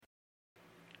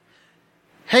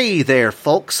Hey there,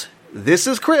 folks. This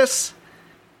is Chris.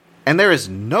 And there is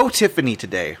no Tiffany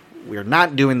today. We're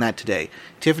not doing that today.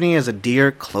 Tiffany is a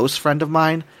dear, close friend of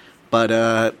mine,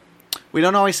 but we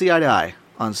don't always see eye to eye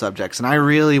on subjects, and I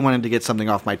really wanted to get something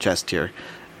off my chest here.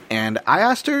 And I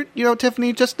asked her,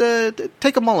 Tiffany, just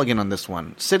take a mulligan on this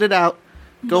one. Sit it out.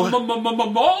 Go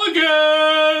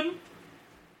mulligan!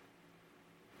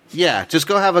 Yeah, just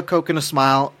go have a Coke and a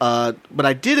smile. But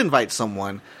I did invite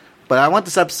someone, but I want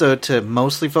this episode to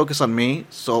mostly focus on me,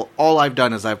 so all I've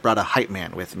done is I've brought a hype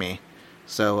man with me.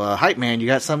 So, hype man, you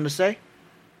got something to say?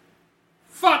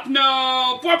 Fuck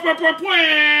no!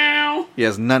 He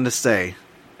has none to say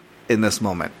in this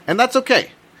moment, and that's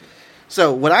okay.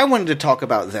 So, what I wanted to talk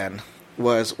about then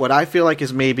was what I feel like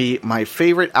is maybe my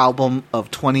favorite album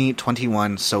of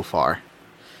 2021 so far.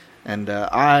 And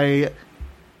I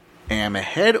am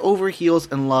head over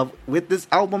heels in love with this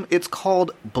album. It's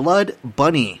called Blood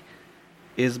Bunny.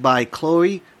 It is by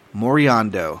Chloe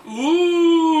Moriando.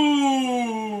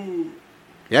 Ooh!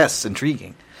 Yes,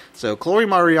 intriguing. So Chloe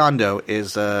Moriando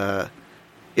is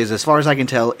as far as I can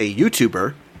tell, a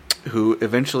YouTuber who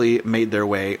eventually made their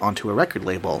way onto a record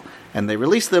label. And they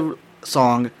released the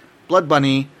song Blood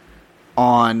Bunny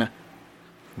on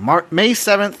May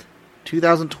 7th,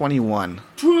 2021.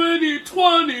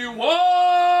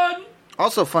 2021!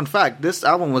 Also, fun fact, this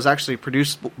album was actually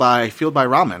produced by Fueled by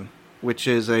Ramen, which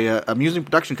is a music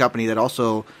production company that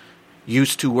also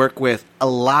used to work with a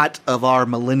lot of our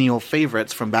millennial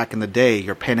favorites from back in the day.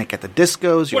 Your Panic at the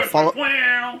Discos, your Fall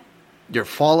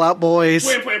Out Boys,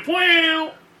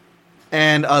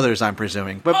 and others, I'm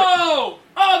presuming. But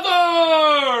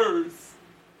others!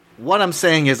 What I'm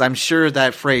saying is I'm sure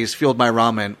that phrase, Fueled by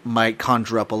Ramen, might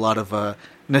conjure up a lot of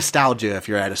nostalgia if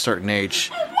you're at a certain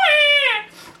age.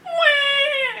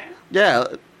 Yeah,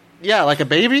 like a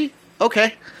baby?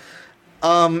 Okay.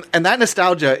 And that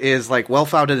nostalgia is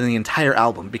well-founded in the entire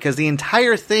album, because the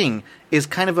entire thing is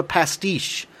kind of a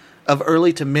pastiche of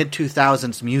early to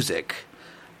mid-2000s music.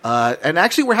 And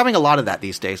actually, we're having a lot of that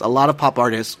these days. A lot of pop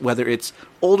artists, whether it's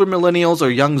older millennials or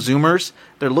young Zoomers,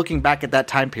 they're looking back at that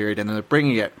time period and they're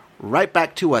bringing it right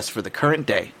back to us for the current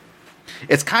day.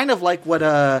 It's kind of like what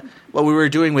we were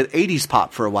doing with 80s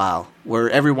pop for a while, where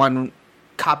everyone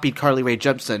copied Carly Rae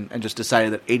Jepsen and just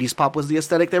decided that 80s pop was the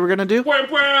aesthetic they were going to do.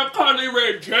 Carly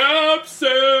Rae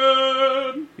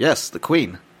Jepsen! Yes, the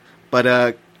queen.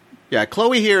 But,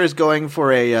 Chloe here is going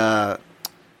for a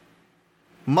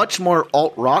much more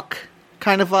alt-rock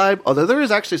kind of vibe, although there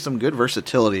is actually some good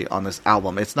versatility on this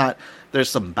album. There's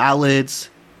some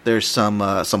ballads, there's some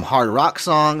hard rock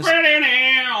songs.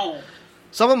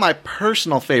 Some of my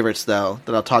personal favorites, though,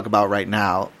 that I'll talk about right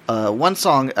now, one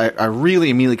song I really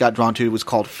immediately got drawn to was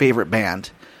called Favorite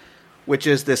Band, which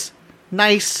is this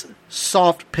nice,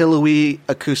 soft, pillowy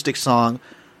acoustic song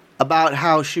about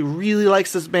how she really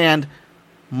likes this band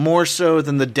more so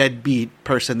than the deadbeat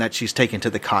person that she's taken to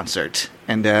the concert.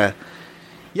 And, I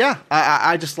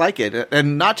just like it.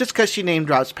 And not just because she name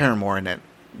drops Paramore in it.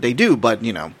 They do, but,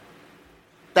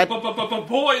 That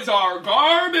boys are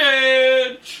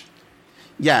garbage!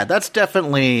 Yeah, that's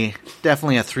definitely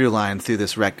a through line through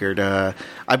this record. I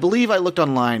believe I looked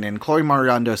online, and Chloe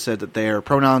Moriando said that their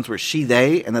pronouns were she,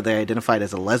 they, and that they identified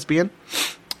as a lesbian.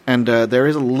 And there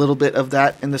is a little bit of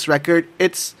that in this record.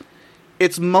 The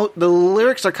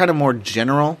lyrics are kind of more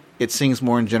general. It sings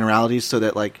more in generalities, so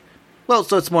that so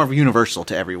it's more universal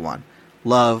to everyone.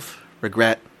 Love,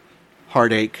 regret,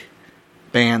 heartache,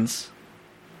 bands.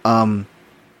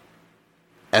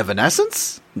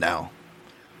 Evanescence? No.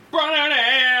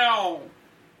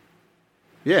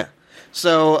 Yeah.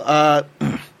 So,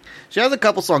 she has a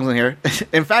couple songs in here.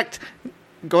 In fact,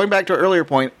 going back to an earlier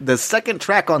point, the second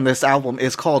track on this album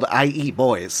is called I Eat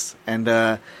Boys. And,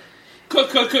 cannibalism!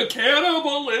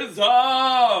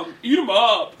 Eat 'em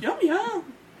up! Yum,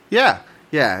 yum! Yeah.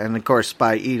 And of course,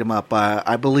 by eat 'em up,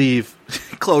 I believe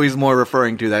Chloe's more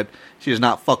referring to that she does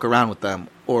not fuck around with them,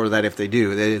 or that if they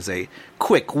do, it is a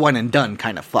quick one and done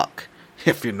kind of fuck.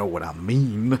 If you know what I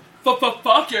mean.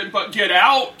 Fucking, but get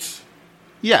out!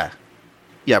 Yeah,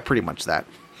 pretty much that.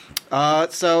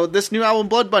 So this new album,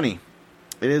 Blood Bunny,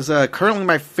 it is currently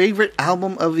my favorite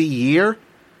album of the year.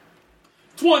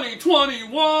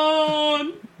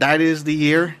 2021! That is the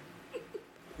year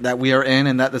that we are in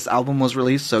and that this album was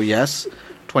released, so yes,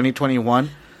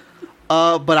 2021.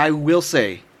 But I will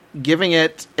say, giving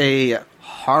it a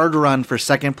hard run for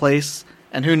second place,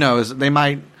 and who knows, they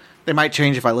might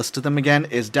change if I listen to them again,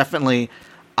 is definitely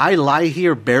I Lie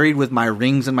Here Buried with My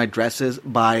Rings and My Dresses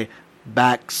by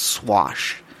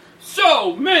Backswash.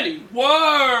 So many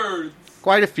words!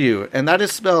 Quite a few, and that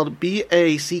is spelled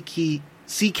BACKX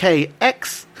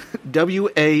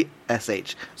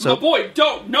W-A-S-H. So My boy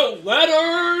don't know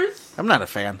letters. I'm not a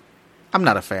fan.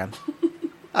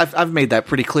 I've made that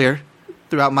pretty clear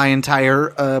throughout my entire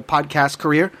podcast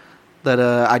career that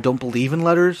I don't believe in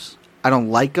letters. I don't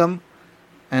like them.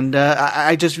 And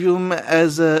I just view them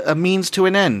as a means to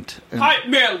an end. Hype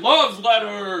man loves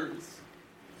letters.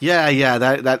 Yeah,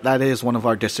 that is one of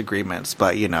our disagreements.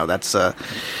 But, that's a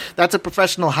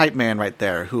professional hype man right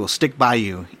there who will stick by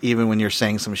you even when you're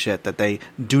saying some shit that they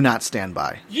do not stand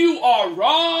by. You are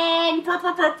wrong.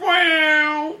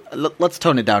 Let's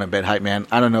tone it down a bit, hype man.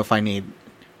 I don't know if I need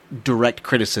direct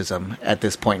criticism at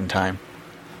this point in time.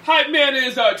 Hype man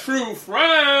is a true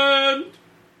friend.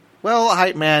 Well,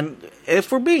 hype man,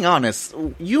 if we're being honest,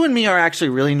 you and me are actually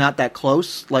really not that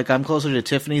close. Like, I'm closer to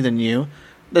Tiffany than you.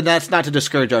 Then that's not to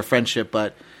discourage our friendship,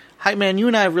 but hype man, you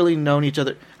and I have really known each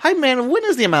other. Hype man, when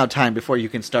is the amount of time before you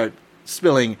can start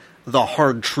spilling the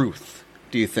hard truth,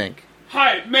 do you think?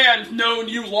 Hype man's known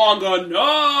you long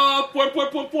enough.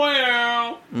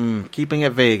 Keeping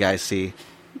it vague, I see.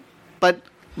 But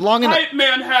long enough. Hype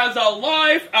man has a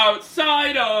life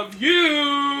outside of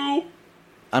you.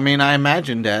 I mean, I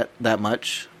imagined that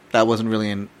much. That wasn't really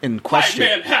in question.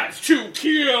 Hype man has 2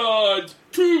 kids.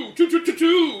 Two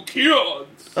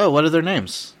kids. Oh, what are their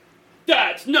names?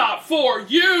 That's not for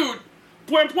you.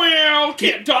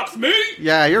 Can't dox me.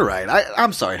 Yeah, you're right.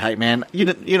 I'm sorry, hype man. You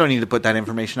don't need to put that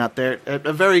information out there.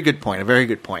 A very good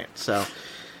point. So,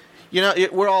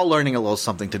 we're all learning a little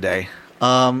something today.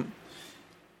 I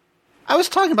was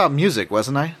talking about music,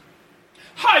 wasn't I?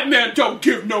 Hype man don't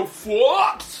give no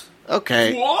fucks.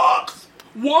 Okay. Fucks?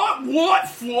 What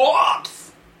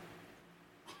fucks?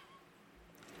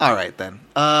 All right then.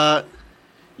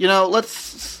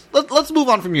 Let's move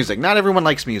on from music. Not everyone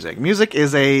likes music. Music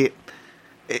is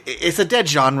it's a dead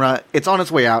genre. It's on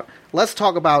its way out. Let's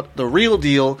talk about the real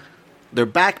deal. They're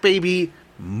back, baby.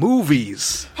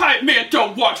 Movies. Hype man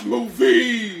don't watch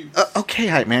movies. Okay,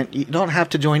 hype man. You don't have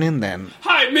to join in then.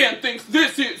 Hype man thinks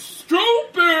this is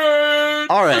stupid.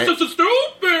 All right. This is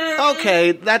stupid.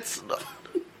 Okay, that's...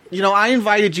 I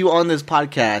invited you on this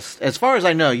podcast. As far as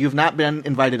I know, you've not been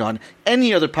invited on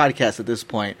any other podcast at this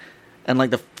point. And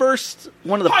the first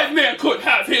one of the... Hype man could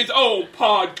have his own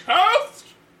podcast.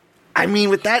 I mean,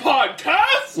 with that...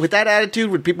 Podcast? With that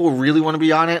attitude, would people really want to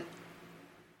be on it?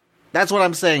 That's what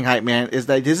I'm saying, hype man, is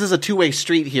that this is a two-way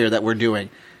street here that we're doing.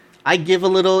 I give a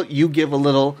little, you give a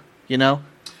little,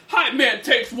 Hype man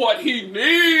takes what he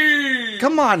needs.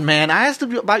 Come on, man. I asked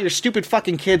about your stupid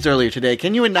fucking kids earlier today.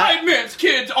 Can you not... Hype man's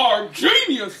kids are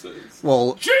geniuses.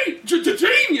 Well...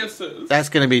 Geniuses. That's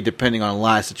going to be depending on a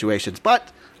lot of situations. But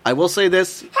I will say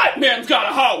this. Hype man's got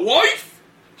a hot wife.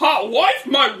 Hot wife?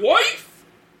 My wife?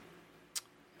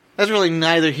 That's really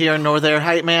neither here nor there,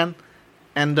 hype man.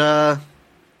 And,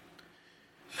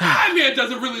 Hype man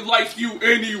doesn't really like you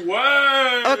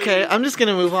anyway. Okay, I'm just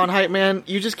gonna move on, hype man.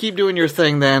 You just keep doing your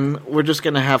thing then. We're just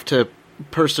gonna have to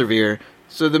persevere.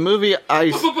 So the movie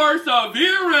Perseverance!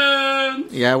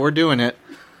 Yeah, we're doing it.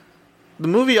 The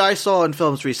movie I saw in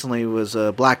films recently was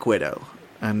Black Widow.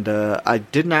 And I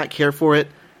did not care for it.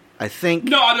 I think...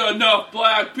 Not enough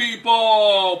black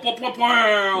people!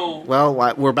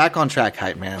 Well, we're back on track,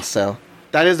 hype man, so...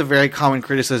 That is a very common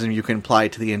criticism you can apply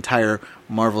to the entire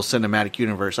Marvel Cinematic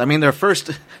Universe. I mean, their first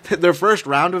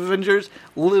round of Avengers,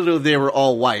 literally they were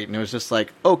all white, and it was just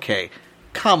like, okay,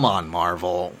 come on,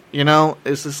 Marvel.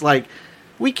 It's just like,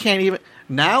 we can't even...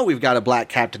 Now we've got a black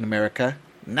Captain America.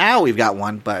 Now we've got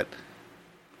one, but...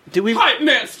 Do we... Hype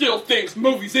man still thinks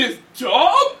movies is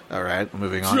dumb? Alright,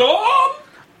 moving on. Dumb?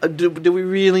 Do we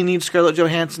really need Scarlett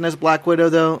Johansson as Black Widow,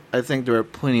 though? I think there are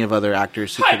plenty of other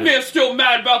actors who Hype man's still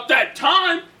mad about that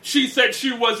time she said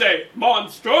she was a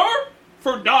monster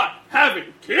for not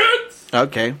having kids.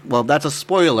 Okay, well, that's a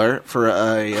spoiler for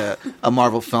a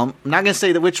Marvel film. I'm not going to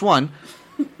say which one,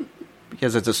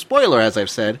 because it's a spoiler, as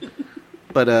I've said.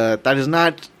 But that is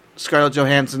not Scarlett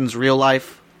Johansson's real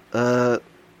life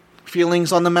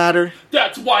feelings on the matter.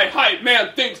 That's why Hype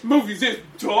man thinks movies is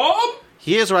dumb?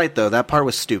 He is right, though. That part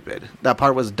was stupid. That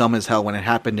part was dumb as hell when it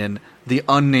happened in the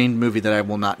unnamed movie that I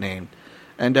will not name.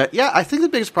 And, I think the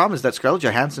biggest problem is that Scarlett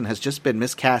Johansson has just been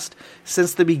miscast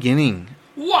since the beginning.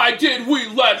 Why did we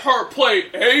let her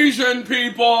play Asian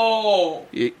people?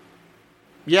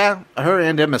 Yeah, her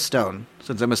and Emma Stone,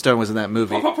 since Emma Stone was in that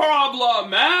movie.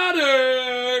 Problematic!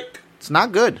 It's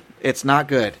not good. It's not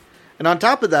good. And on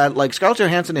top of that, Scarlett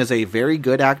Johansson is a very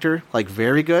good actor.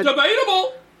 Very good.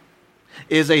 Debatable!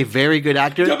 Is a very good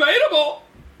actor. Debatable!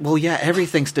 Well, yeah,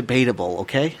 everything's debatable,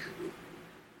 okay?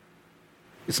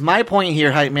 It's my point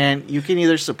here, hype man. You can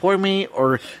either support me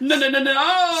or... No!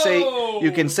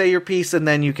 You can say your piece and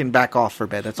then you can back off for a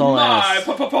bit. That's all I ask.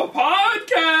 My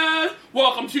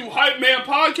to Hype Man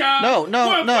Podcast. No,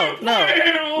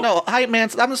 Hype Man,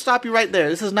 I'm going to stop you right there.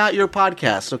 This is not your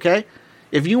podcast, okay?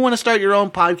 If you want to start your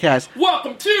own podcast...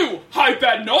 Welcome to Hype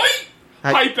at Night.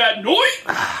 Hype at Night.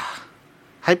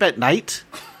 Hype at Night?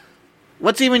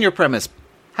 What's even your premise?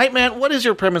 Hype Man, what is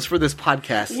your premise for this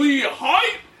podcast? We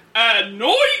hype at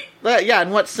night. Yeah, in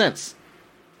what sense?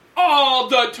 All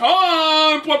the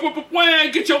time.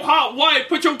 Get your hot wife.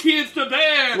 Put your kids to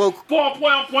bed. Well,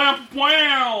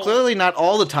 Clearly clearly not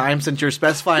all the time, since you're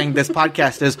specifying this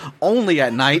podcast is only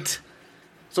at night.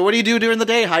 So what do you do during the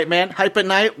day, Hype Man? Hype at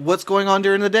night? What's going on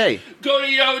during the day? Go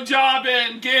to your job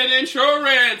and get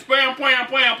insurance.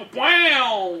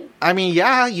 I mean,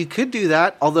 yeah, you could do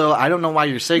that, although I don't know why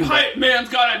you're saying that. Hype Man's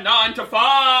got a 9 to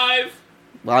 5.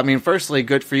 Well, I mean, firstly,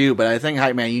 good for you, but I think,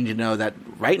 Hype Man, you need to know that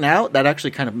right now, that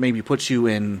actually kind of maybe puts you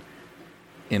in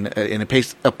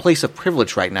a place of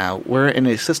privilege right now. We're in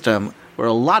a system where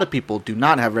a lot of people do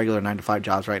not have regular 9-to-5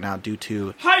 jobs right now due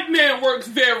to... Hype Man works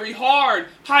very hard.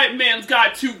 Hype Man's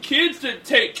got 2 kids to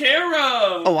take care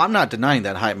of. Oh, I'm not denying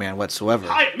that, Hype Man, whatsoever.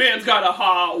 Hype Man's got a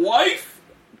hot wife.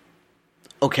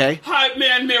 Okay. Hype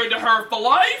Man married to her for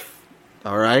life.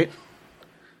 All right.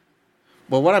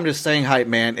 Well, what I'm just saying, Hype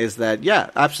Man, is that, yeah,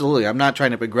 absolutely, I'm not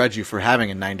trying to begrudge you for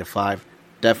having a 9-to-5.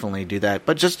 Definitely do that.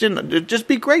 But just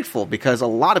be grateful, because a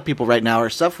lot of people right now are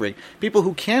suffering. People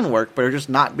who can work, but are just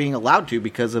not being allowed to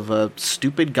because of a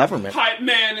stupid government. Hype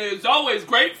Man is always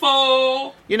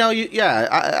grateful. You know,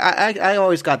 I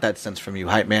always got that sense from you,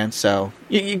 Hype Man. So,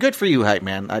 good for you, Hype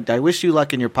Man. I wish you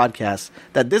luck in your podcast.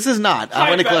 That this is not. I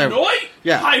want to clarify. Night?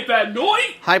 Yeah. Hype at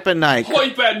night? Hype at night.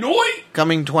 Hype at night?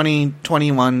 Coming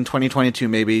 2021, 2022,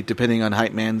 maybe, depending on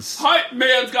Hype Man's... Hype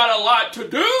Man's got a lot to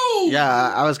do.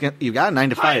 Yeah, you got a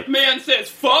 9-to-5. Hype Man says,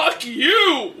 fuck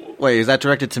you. Wait, is that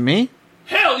directed to me?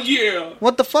 Hell yeah.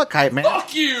 What the fuck, Hype Man?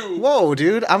 Fuck you. Whoa,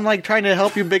 dude. I'm, trying to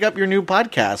help you big up your new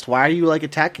podcast. Why are you,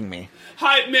 attacking me?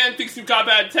 Hype Man thinks you've got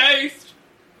bad taste.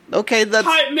 Okay, that's...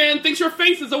 Hype Man thinks your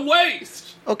face is a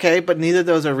waste. Okay, but neither of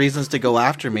those are reasons to go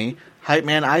after me. Hype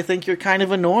Man, I think you're kind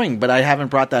of annoying, but I haven't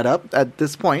brought that up at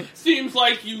this point. Seems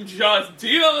like you just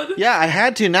did. Yeah, I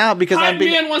had to now because Hype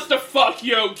Man wants to fuck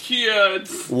your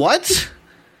kids. What?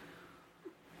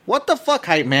 What the fuck,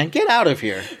 Hype Man? Get out of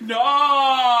here. No.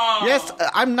 Yes,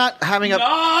 I'm not having a... No.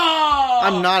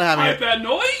 I'm not having Hype at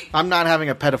night? I'm not having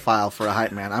a pedophile for a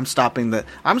Hype Man. I'm stopping the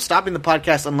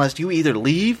podcast unless you either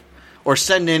leave or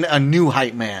send in a new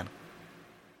Hype Man.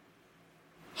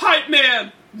 Hype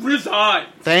Man, resign.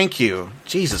 Thank you.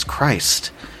 Jesus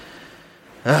Christ.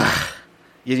 Ugh.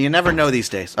 You never know these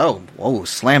days. Oh,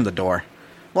 slam the door.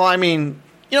 Well, I mean,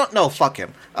 no, fuck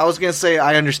him. I was going to say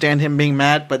I understand him being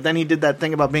mad, but then he did that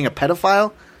thing about being a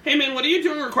pedophile. Hey, man, what are you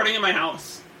doing recording in my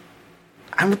house?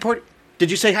 I'm reporting...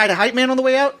 Did you say hi to Hype Man on the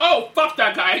way out? Oh, fuck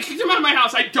that guy. I kicked him out of my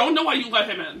house. I don't know why you let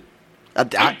him in.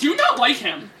 I do not like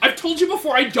him. I've told you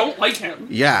before I don't like him.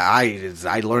 Yeah,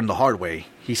 I learned the hard way.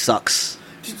 He sucks.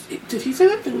 Did he say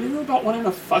that thing to you about wanting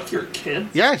to fuck your kids?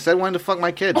 Yeah, he said wanting to fuck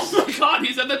my kids. Oh my god,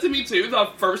 he said that to me too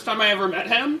the first time I ever met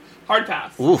him. Hard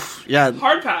pass. Oof, yeah.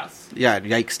 Hard pass. Yeah,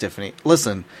 yikes, Tiffany.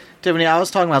 Listen, Tiffany, I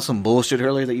was talking about some bullshit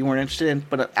earlier that you weren't interested in,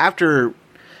 but after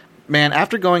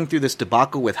going through this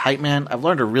debacle with Hype Man, I've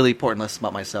learned a really important lesson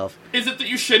about myself. Is it that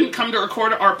you shouldn't come to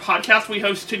record our podcast we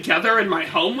host together in my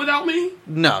home without me?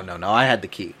 No, I had the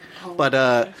key.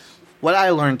 But what I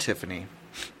learned, Tiffany...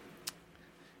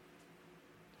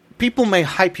 People may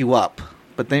hype you up,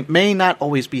 but they may not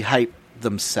always be hype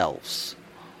themselves.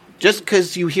 Just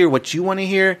because you hear what you want to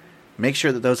hear, make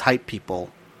sure that those hype people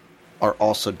are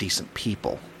also decent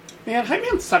people. Man, Hype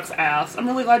Man sucks ass. I'm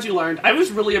really glad you learned. I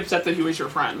was really upset that he was your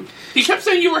friend. He kept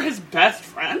saying you were his best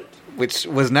friend. Which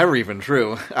was never even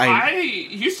true. I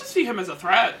used to see him as a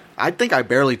threat. I think I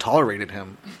barely tolerated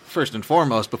him, first and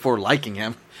foremost, before liking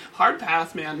him. Hard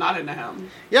pass, man. Not into him.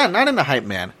 Yeah, not into Hype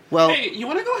Man. Well, hey, you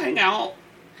want to go hang out?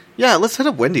 Yeah, let's hit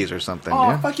up Wendy's or something. Oh,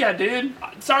 yeah? Fuck yeah, dude.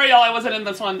 Sorry, y'all, I wasn't in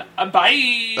this one.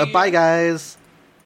 Bye. Bye, guys.